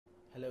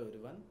Hello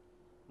everyone,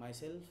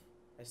 myself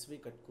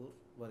SV Katkur,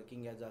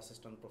 working as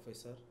assistant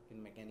professor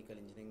in mechanical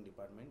engineering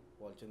department,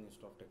 Walchand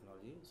Institute of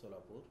Technology,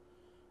 Solapur.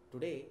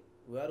 Today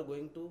we are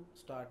going to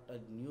start a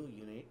new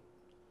unit,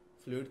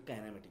 fluid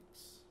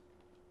kinematics.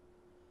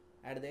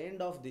 At the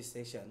end of this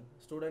session,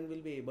 student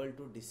will be able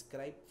to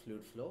describe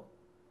fluid flow.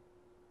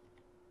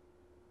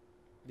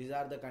 These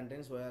are the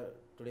contents where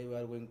today we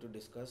are going to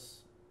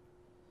discuss.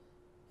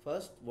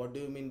 First, what do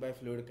you mean by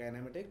fluid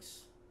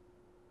kinematics?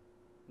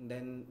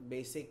 Then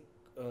basic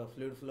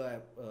fluid flow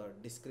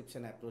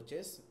description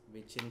approaches,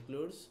 which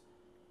includes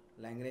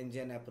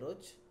Lagrangian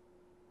approach,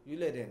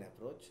 Eulerian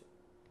approach.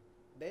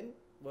 Then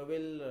we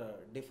will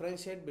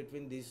differentiate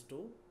between these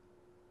two.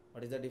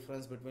 What is the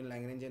difference between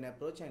Lagrangian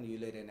approach and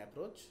Eulerian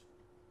approach?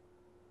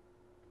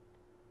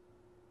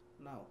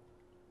 Now,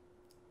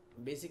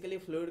 basically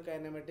fluid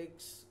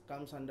kinematics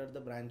comes under the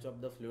branch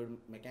of the fluid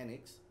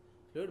mechanics.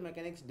 Fluid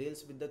mechanics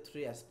deals with the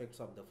three aspects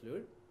of the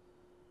fluid.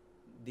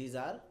 These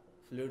are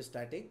fluid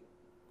static,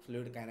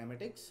 fluid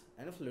kinematics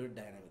and fluid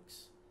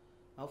dynamics.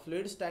 Now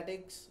fluid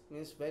statics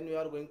means when you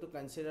are going to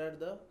consider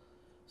the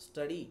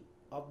study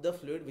of the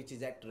fluid which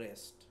is at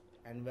rest,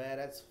 and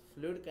whereas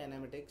fluid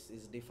kinematics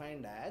is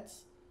defined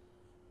as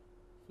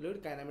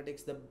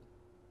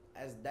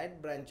as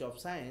that branch of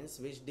science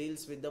which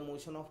deals with the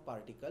motion of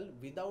particle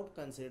without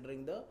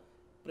considering the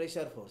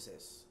pressure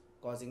forces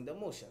causing the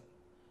motion.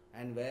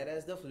 And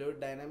whereas the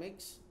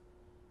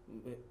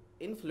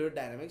in fluid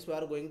dynamics we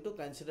are going to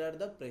consider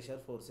the pressure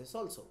forces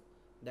also.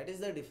 That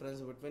is the difference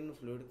between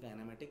fluid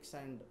kinematics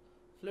and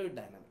fluid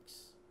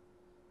dynamics.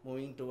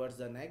 Moving towards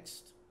the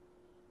next.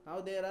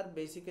 Now there are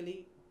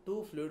basically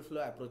two fluid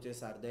flow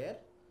approaches are there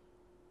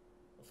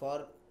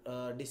for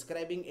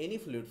describing any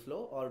fluid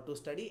flow or to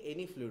study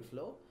any fluid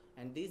flow,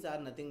 and these are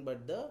nothing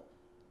but the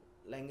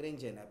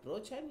Lagrangian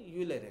approach and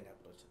Eulerian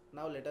approach.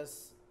 Now let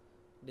us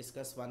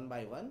discuss one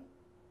by one.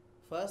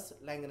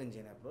 First,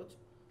 Lagrangian approach.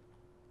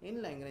 In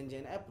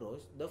Lagrangian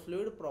approach, the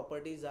fluid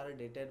properties are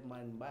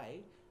determined by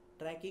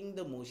tracking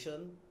the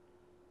motion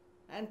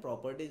and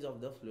properties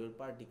of the fluid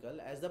particle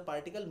as the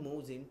particle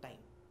moves in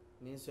time.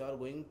 Means you are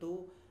going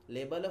to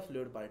label a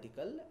fluid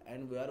particle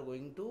and we are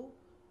going to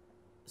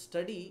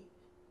study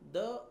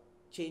the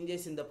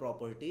changes in the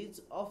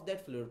properties of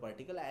that fluid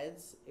particle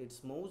as it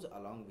moves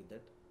along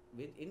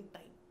in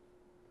time.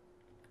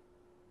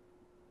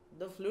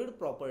 The fluid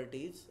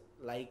properties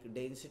like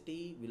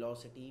density,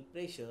 velocity,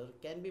 pressure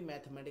can be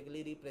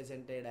mathematically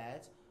represented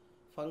as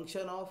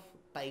function of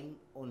time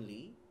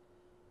only.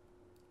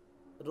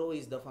 Rho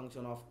is the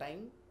function of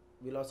time,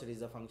 velocity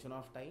is the function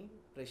of time,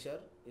 pressure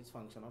is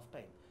function of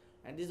time.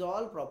 And these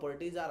all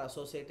properties are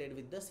associated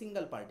with the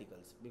single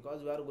particles,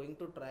 because we are going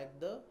to track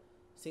the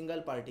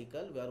single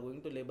particle, we are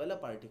going to label a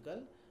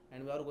particle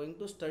and we are going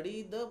to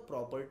study the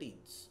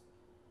properties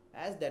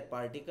as that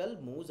particle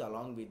moves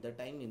along with the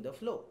time in the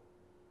flow.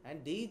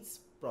 And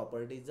these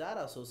properties are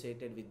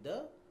associated with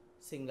the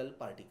single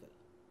particle.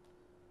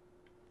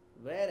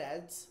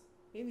 Whereas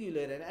in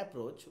Eulerian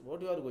approach,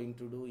 what you are going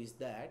to do is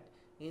that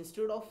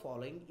instead of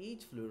following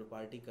each fluid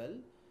particle,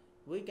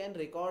 we can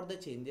record the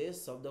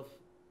changes of the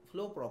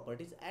flow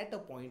properties at a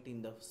point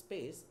in the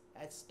space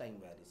as time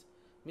varies.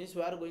 Means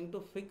we are going to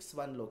fix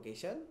one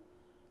location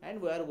and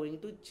we are going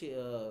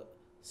to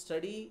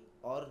study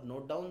or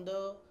note down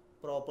the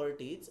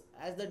properties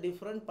as the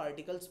different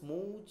particles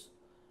moves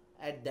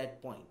at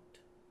that point.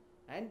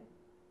 And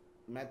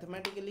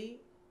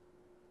mathematically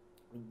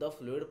the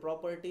fluid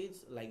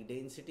properties like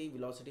density,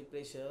 velocity,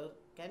 pressure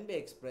can be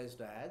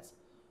expressed as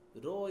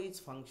rho is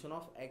function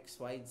of x,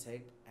 y,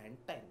 z and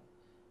time.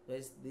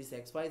 Whereas these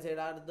x, y, z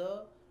are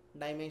the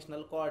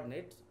dimensional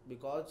coordinates,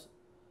 because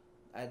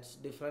as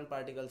different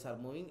particles are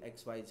moving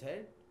x, y, z,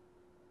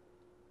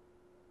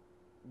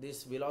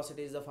 this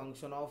velocity is the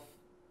function of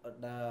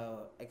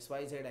the x,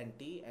 y, z and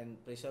t,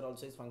 and pressure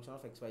also is function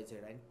of x, y, z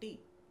and t.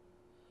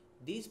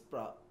 These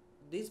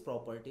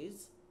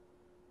properties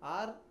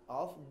are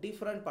of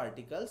different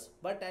particles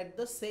but at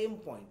the same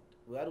point.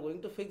 We are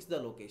going to fix the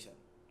location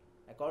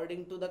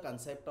according to the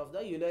concept of the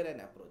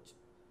Eulerian approach.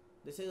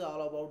 This is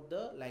all about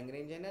the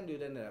Lagrangian and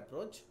Eulerian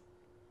approach.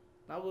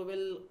 Now we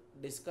will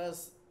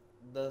discuss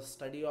the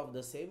study of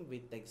the same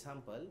with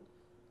example.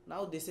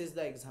 Now this is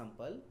the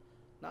example.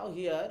 Now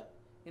here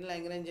in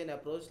Lagrangian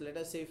approach, let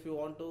us say if you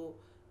want to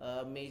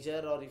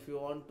measure or if you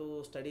want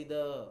to study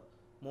the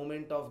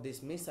movement of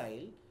this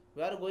missile,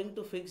 we are going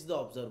to fix the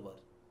observer,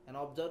 an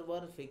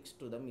observer fixed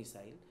to the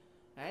missile,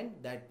 and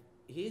that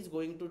he is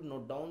going to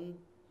note down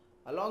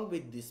along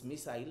with this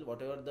missile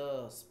whatever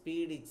the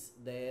speed is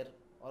there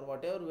or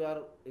whatever we are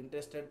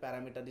interested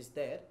parameter is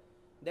there,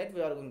 that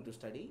we are going to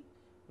study.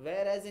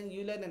 Whereas in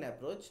Eulerian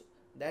approach,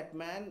 that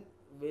man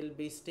will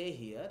be stay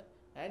here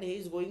and he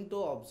is going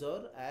to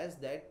observe as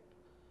that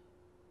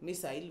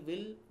missile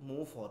will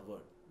move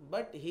forward,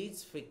 but he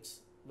is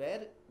fixed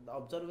where the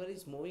observer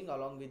is moving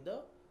along with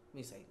the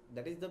missile.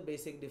 That is the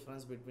basic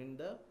difference between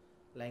the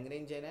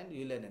Lagrangian and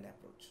Eulerian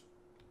approach.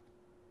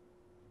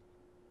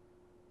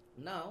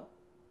 Now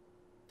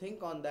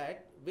think on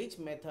that, which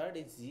method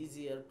is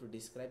easier to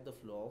describe the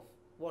flow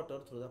of water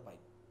through the pipe.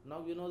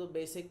 Now you know the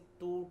basic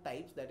two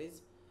types, that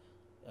is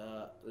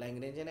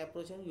Lagrangian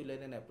approach and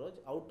Eulerian approach.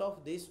 Out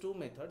of these two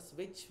methods,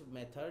 which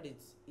method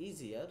is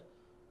easier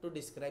to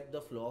describe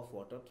the flow of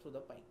water through the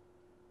pipe?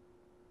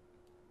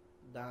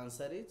 The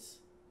answer is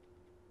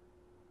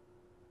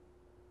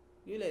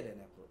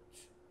Eulerian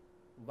approach.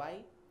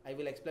 Why? I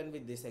will explain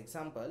with this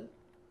example.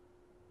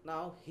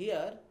 Now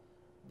here,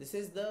 this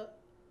is the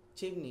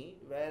chimney,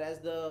 whereas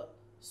the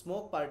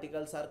smoke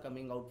particles are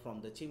coming out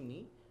from the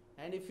chimney,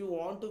 and if you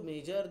want to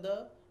measure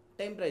the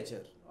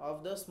temperature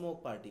of the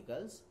smoke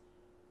particles,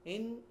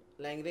 in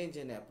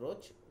Lagrangian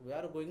approach we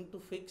are going to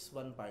fix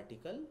one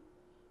particle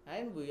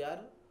and we are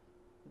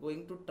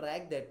going to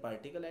track that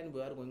particle, and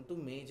we are going to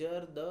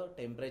measure the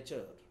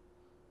temperature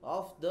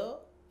of the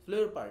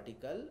fluid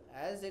particle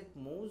as it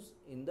moves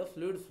in the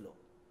fluid flow.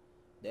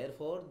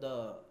 Therefore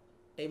the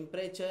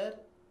temperature,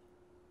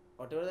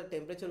 whatever the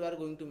temperature we are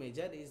going to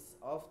measure, is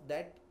of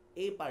that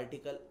A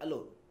particle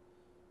alone,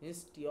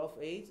 means T of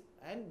A,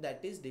 and that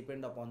is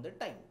depend upon the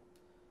time.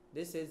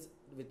 This is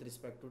with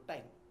respect to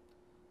time.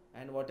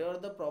 And whatever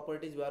the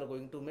properties we are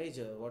going to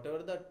measure,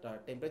 whatever the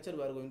temperature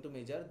we are going to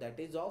measure, that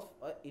is of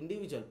an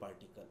individual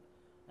particle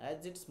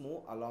as it's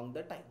move along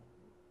the time.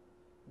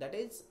 That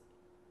is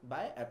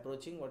by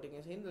approaching what you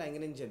can say in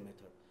Lagrangian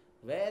method.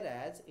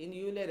 Whereas in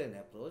Eulerian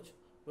approach,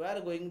 we are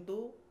going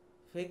to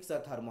fix a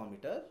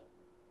thermometer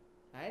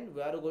and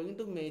we are going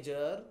to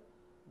measure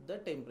the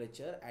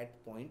temperature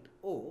at point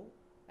O.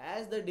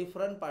 As the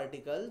different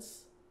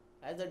particles,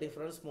 as the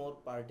different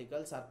smoke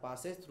particles are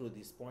passes through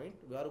this point,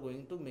 we are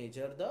going to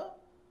measure the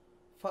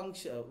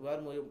function,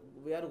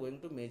 we are going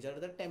to measure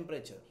the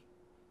temperature.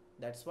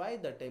 That's why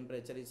the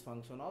temperature is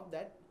function of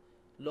that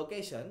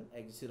location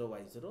x0,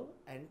 y0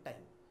 and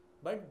time.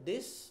 But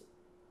this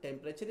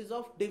temperature is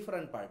of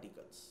different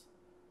particles.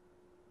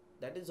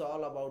 That is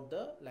all about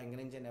the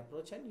Lagrangian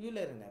approach and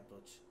Eulerian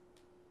approach.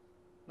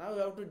 Now we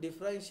have to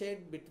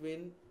differentiate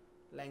between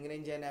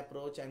Lagrangian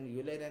approach and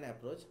Eulerian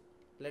approach.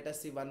 Let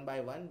us see one by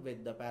one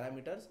with the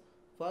parameters.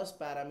 First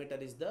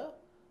parameter is the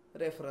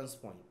reference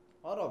point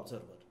or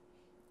observer.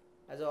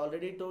 As I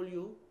already told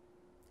you,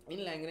 in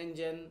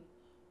Lagrangian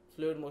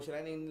fluid motion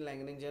and in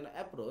Lagrangian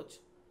approach,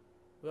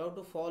 we have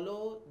to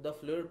follow the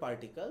fluid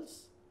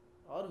particles,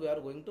 or we are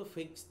going to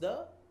fix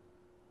the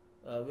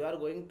we are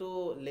going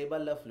to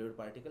label the fluid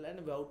particle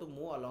and we have to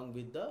move along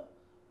with the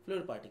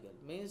fluid particle.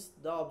 Means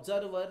the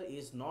observer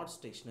is not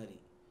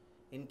stationary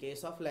in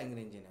case of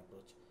Lagrangian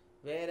approach,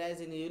 whereas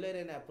in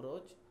Eulerian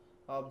approach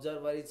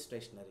observer is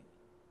stationary.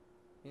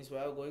 Means we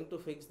are going to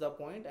fix the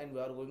point and we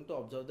are going to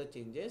observe the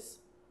changes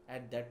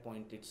at that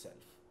point itself.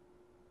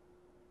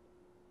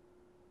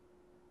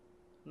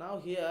 Now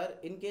here,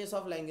 in case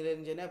of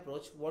Lagrangian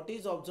approach, what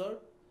is observed?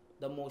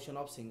 The motion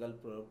of single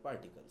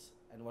particles,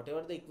 and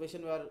whatever the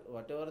equation we are,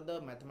 whatever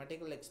the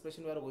mathematical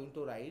expression we are going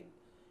to write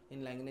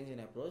in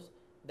Lagrangian approach,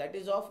 that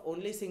is of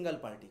only single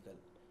particle.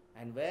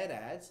 And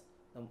whereas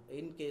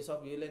in case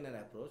of Eulerian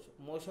approach,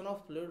 motion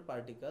of fluid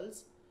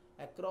particles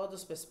across the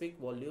specific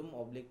volume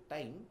oblique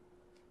time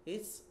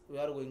is we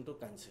are going to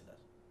consider.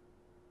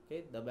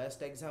 Okay, the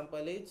best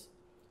example is,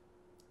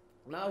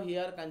 now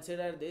here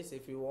consider this.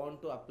 If you want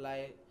to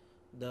apply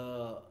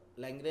the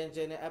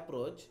Lagrangian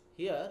approach,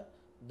 here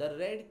the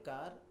red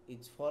car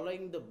is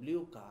following the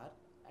blue car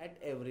at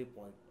every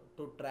point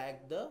to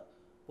track the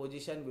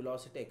position,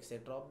 velocity,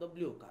 etc. of the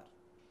blue car.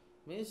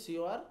 Means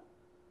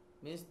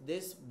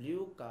this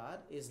blue car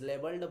is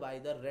labeled by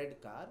the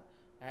red car,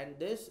 and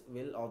this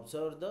will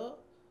observe the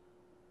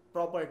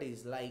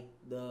properties like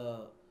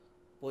the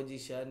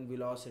position,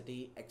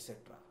 velocity, etc.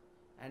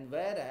 And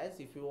whereas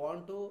if you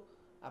want to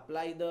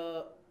apply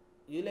the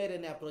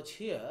Eulerian approach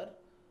here,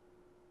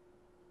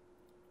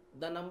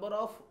 the number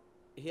of,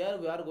 here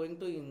we are going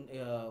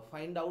to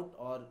find out,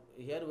 or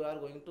here we are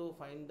going to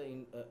find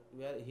the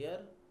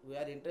we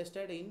are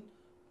interested in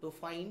to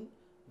find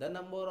the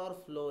number or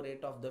flow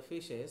rate of the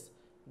fishes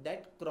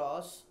that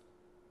cross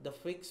the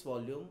fixed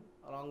volume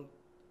along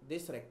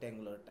this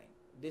rectangular time.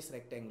 This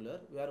rectangular,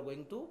 we are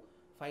going to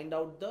find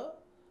out the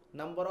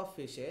number of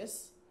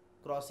fishes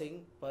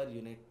crossing per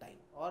unit time,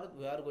 or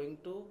we are going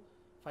to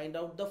find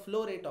out the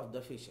flow rate of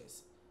the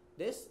fishes.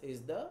 This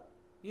is the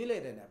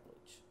Eulerian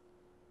approach.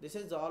 This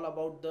is all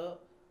about the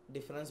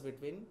difference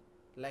between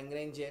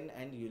Lagrangian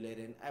and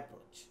Eulerian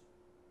approach.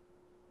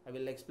 I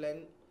will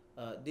explain.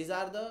 These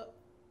are the,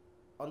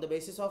 on the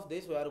basis of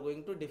this we are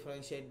going to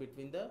differentiate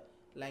between the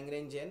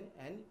Lagrangian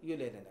and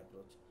Eulerian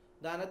approach.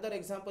 The another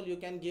example you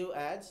can give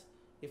as,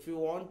 if you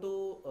want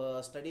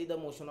to study the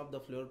motion of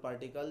the fluid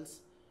particles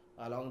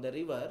along the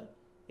river,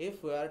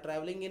 if we are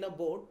traveling in a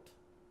boat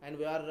and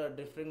we are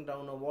drifting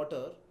down a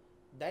water,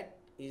 that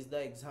is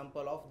the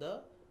example of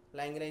the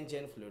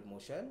Lagrangian fluid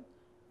motion.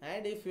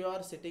 And if you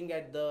are sitting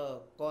at the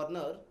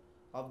corner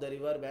of the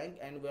river bank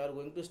and we are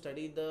going to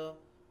study the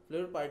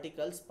fluid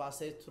particles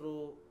passes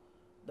through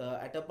the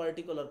at a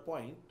particular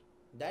point,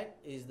 that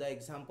is the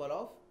example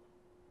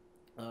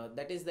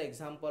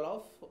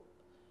of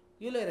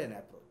Eulerian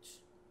approach.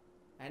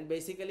 And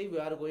basically we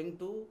are going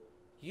to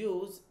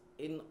use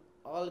in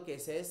all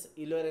cases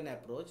Eulerian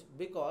approach,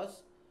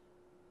 because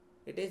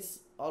it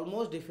is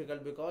almost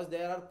difficult, because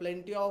there are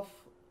plenty of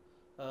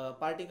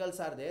particles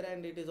are there,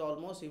 and it is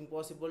almost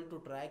impossible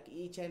to track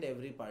each and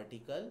every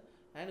particle,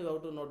 and you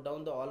have to note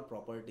down the all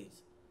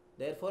properties.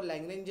 Therefore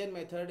Lagrangian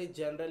method is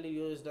generally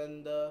used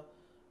in the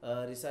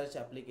research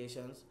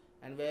applications,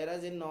 and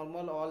whereas in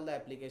normal all the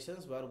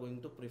applications we are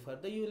going to prefer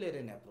the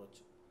Eulerian approach.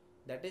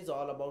 That is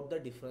all about the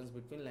difference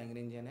between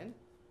Lagrangian and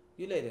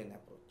Eulerian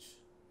approach.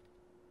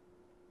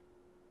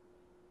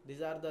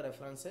 These are the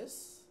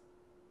references.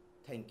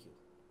 Thank you.